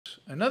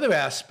Another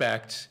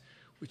aspect,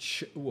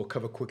 which we'll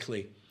cover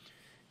quickly,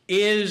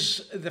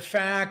 is the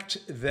fact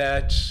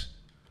that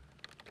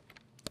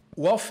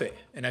welfare,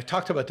 and I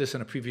talked about this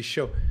in a previous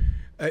show,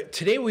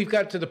 today we've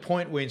got to the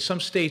point where in some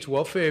states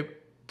welfare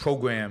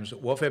programs,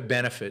 welfare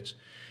benefits,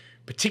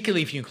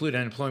 particularly if you include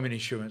unemployment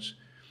insurance,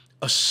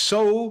 are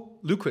so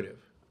lucrative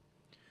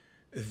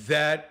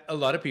that a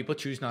lot of people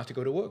choose not to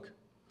go to work.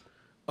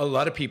 A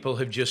lot of people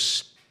have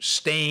just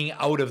staying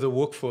out of the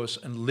workforce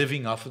and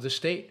living off of the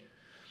state.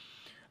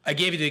 I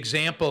gave you the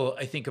example,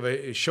 I think, of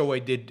a show I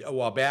did a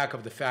while back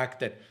of the fact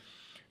that,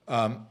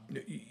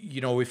 you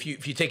know, if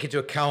you take into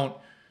account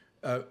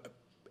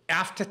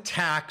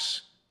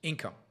after-tax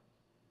income,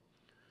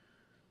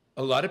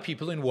 a lot of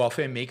people in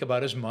welfare make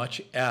about as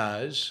much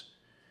as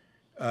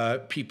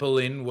people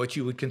in what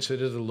you would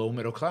consider the low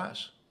middle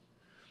class.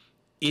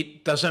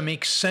 It doesn't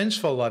make sense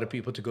for a lot of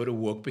people to go to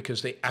work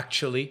because they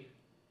actually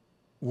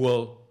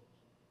will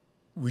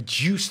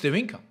reduce their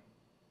income.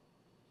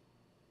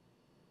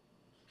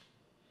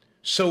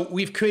 So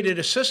we've created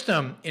a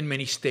system in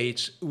many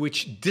states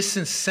which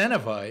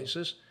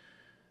disincentivizes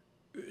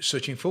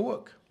searching for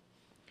work.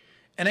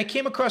 And I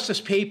came across this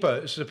paper.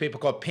 This is a paper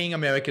called Paying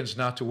Americans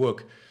Not to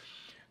Work,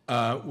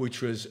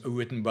 which was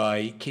written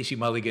by Casey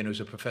Mulligan, who's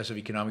a professor of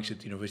economics at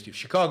the University of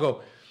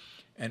Chicago,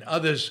 and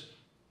others.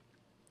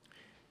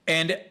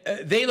 And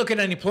they look at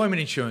unemployment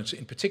insurance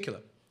in particular.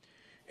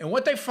 And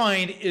what they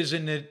find is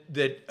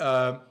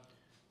that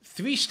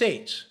 3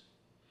 states,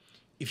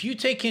 if you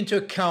take into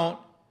account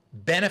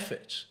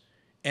benefits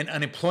and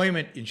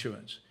unemployment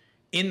insurance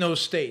in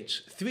those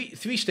states,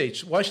 three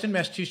states, Washington,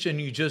 Massachusetts, and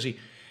New Jersey,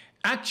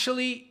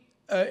 actually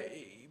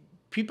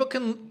people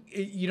can,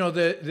 you know,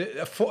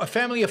 a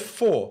family of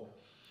 4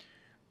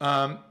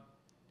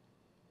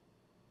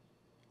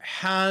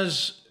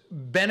 has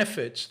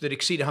benefits that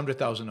exceed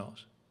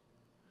 $100,000,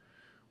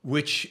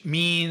 which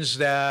means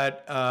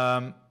that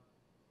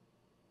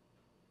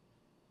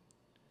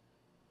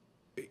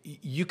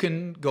you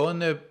can go on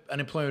the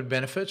unemployment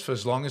benefits for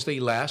as long as they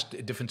last.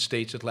 In different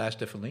states, it lasts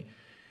differently.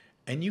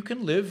 And you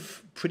can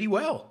live pretty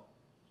well.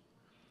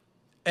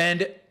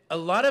 And a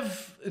lot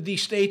of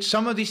these states,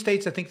 some of these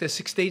states, I think there's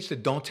 6 states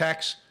that don't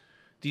tax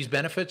these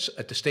benefits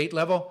at the state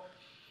level.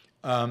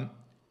 I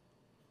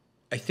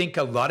think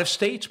a lot of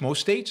states,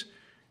 most states,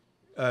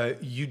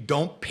 you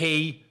don't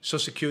pay Social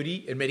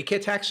Security and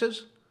Medicare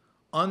taxes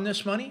on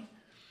this money.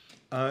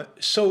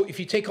 So if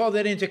you take all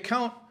that into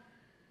account,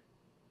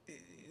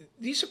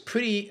 these are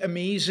pretty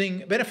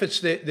amazing benefits.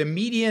 The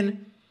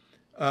median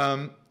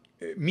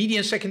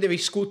secondary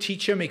school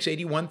teacher makes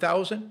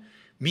 $81,000.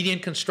 Median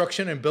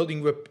construction and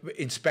building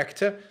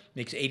inspector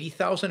makes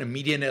 $80,000. A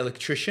median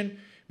electrician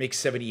makes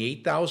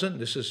 $78,000.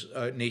 This is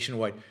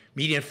nationwide.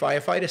 Median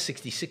firefighter,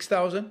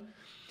 $66,000.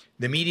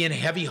 The median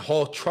heavy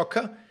haul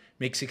trucker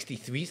makes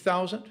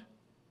 $63,000.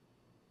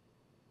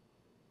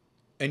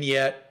 And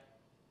yet,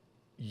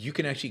 you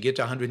can actually get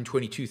to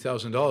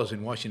 $122,000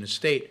 in Washington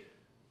State.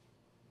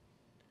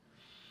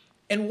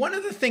 And one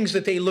of the things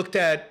that they looked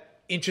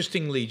at,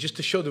 interestingly, just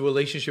to show the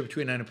relationship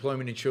between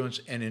unemployment insurance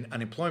and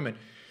unemployment,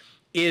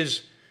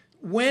 is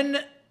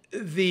when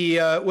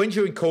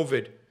during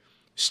COVID,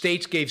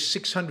 states gave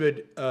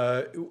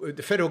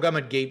the federal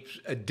government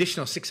gave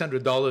additional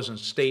 $600 in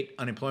state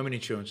unemployment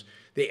insurance.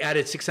 They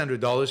added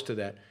 $600 to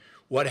that.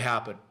 What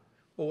happened?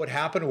 Well, what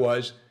happened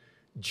was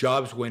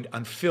jobs went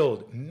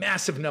unfilled.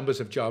 Massive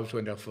numbers of jobs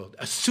went unfilled.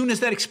 As soon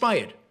as that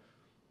expired,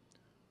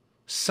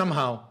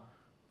 somehow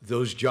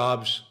those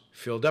jobs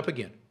filled up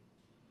again.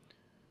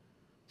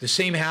 The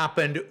same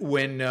happened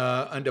when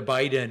under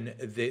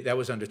Biden, that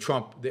was under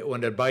Trump,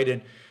 under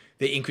Biden,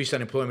 they increased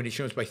unemployment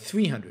insurance by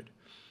 $300.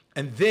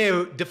 And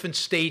there, different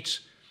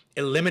states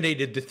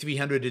eliminated the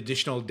 300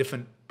 additional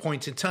different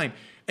points in time.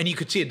 And you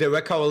could see a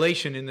direct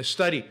correlation in the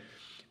study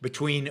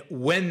between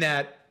when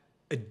that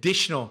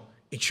additional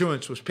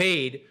insurance was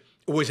paid,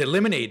 or was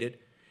eliminated,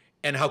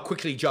 and how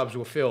quickly jobs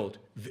were filled,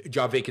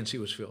 job vacancy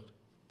was filled.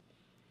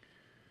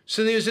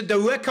 So there's a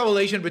direct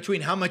correlation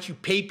between how much you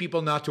pay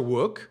people not to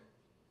work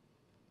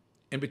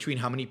and between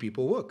how many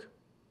people work.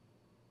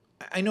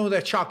 I know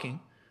that's shocking.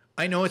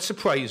 I know it's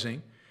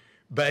surprising,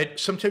 but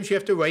sometimes you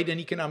have to write an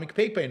economic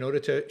paper in order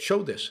to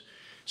show this.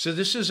 So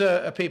this is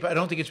a paper, I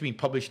don't think it's been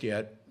published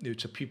yet.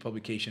 It's a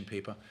pre-publication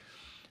paper.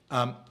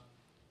 But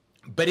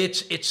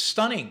it's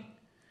stunning,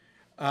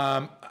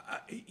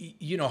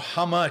 you know,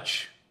 how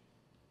much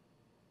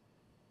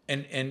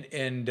and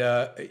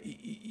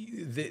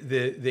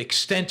the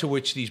extent to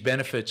which these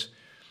benefits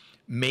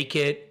make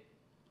it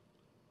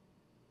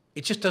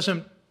just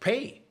doesn't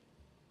pay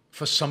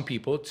for some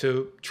people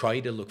to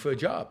try to look for a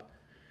job.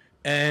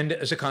 And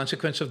as a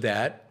consequence of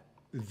that,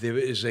 there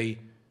is a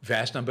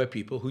vast number of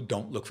people who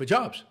don't look for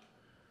jobs.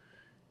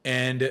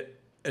 And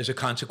as a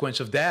consequence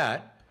of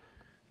that,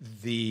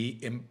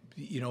 you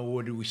know,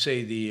 what do we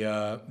say,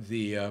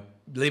 the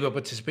labor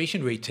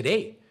participation rate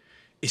today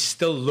is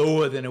still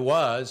lower than it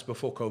was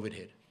before COVID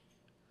hit.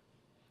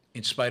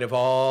 In spite of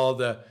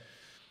all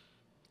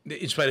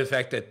in spite of the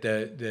fact that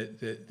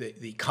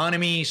the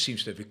economy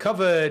seems to have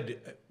recovered,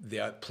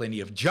 there are plenty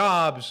of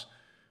jobs,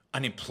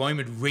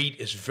 unemployment rate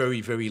is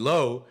very, very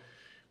low,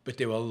 but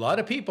there were a lot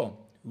of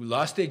people who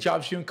lost their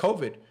jobs during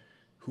COVID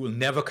who will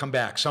never come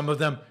back. Some of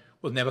them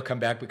will never come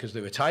back because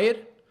they're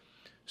retired.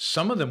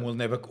 Some of them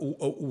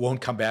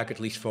won't come back, at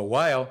least for a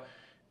while,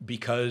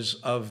 because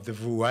of the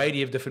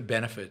variety of different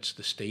benefits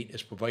the state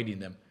is providing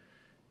them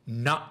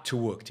not to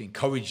work, to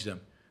encourage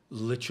them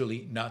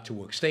literally not to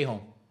work. Stay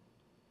home.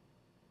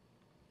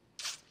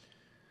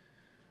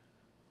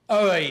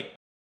 All right.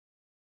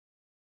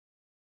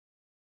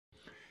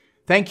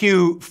 Thank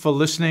you for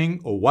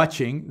listening or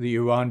watching the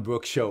Yaron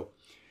Brook Show.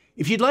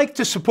 If you'd like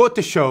to support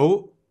the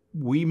show,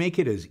 we make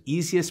it as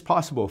easy as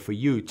possible for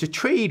you to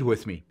trade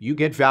with me. You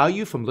get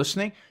value from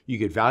listening. You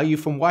get value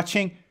from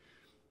watching.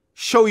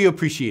 Show your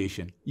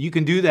appreciation. You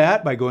can do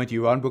that by going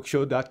to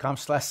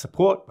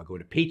yaronbrookshow.com/support, by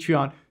going to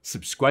Patreon,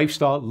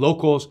 Subscribestar,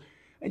 Locals,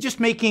 and just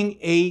making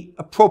a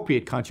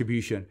appropriate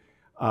contribution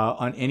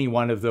on any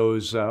one of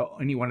those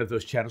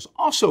channels.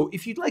 Also,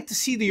 if you'd like to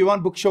see the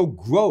Yaron Brook Show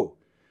grow,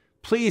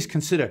 please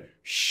consider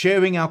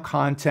sharing our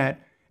content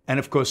and,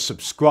 of course,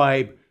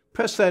 subscribe.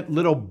 Press that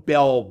little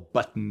bell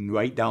button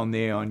right down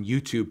there on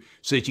YouTube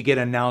so that you get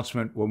an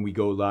announcement when we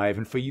go live.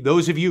 And for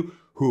those of you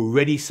who are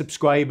already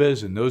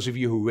subscribers and those of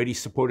you who are already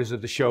supporters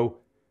of the show,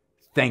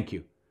 thank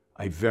you.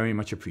 I very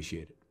much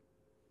appreciate it.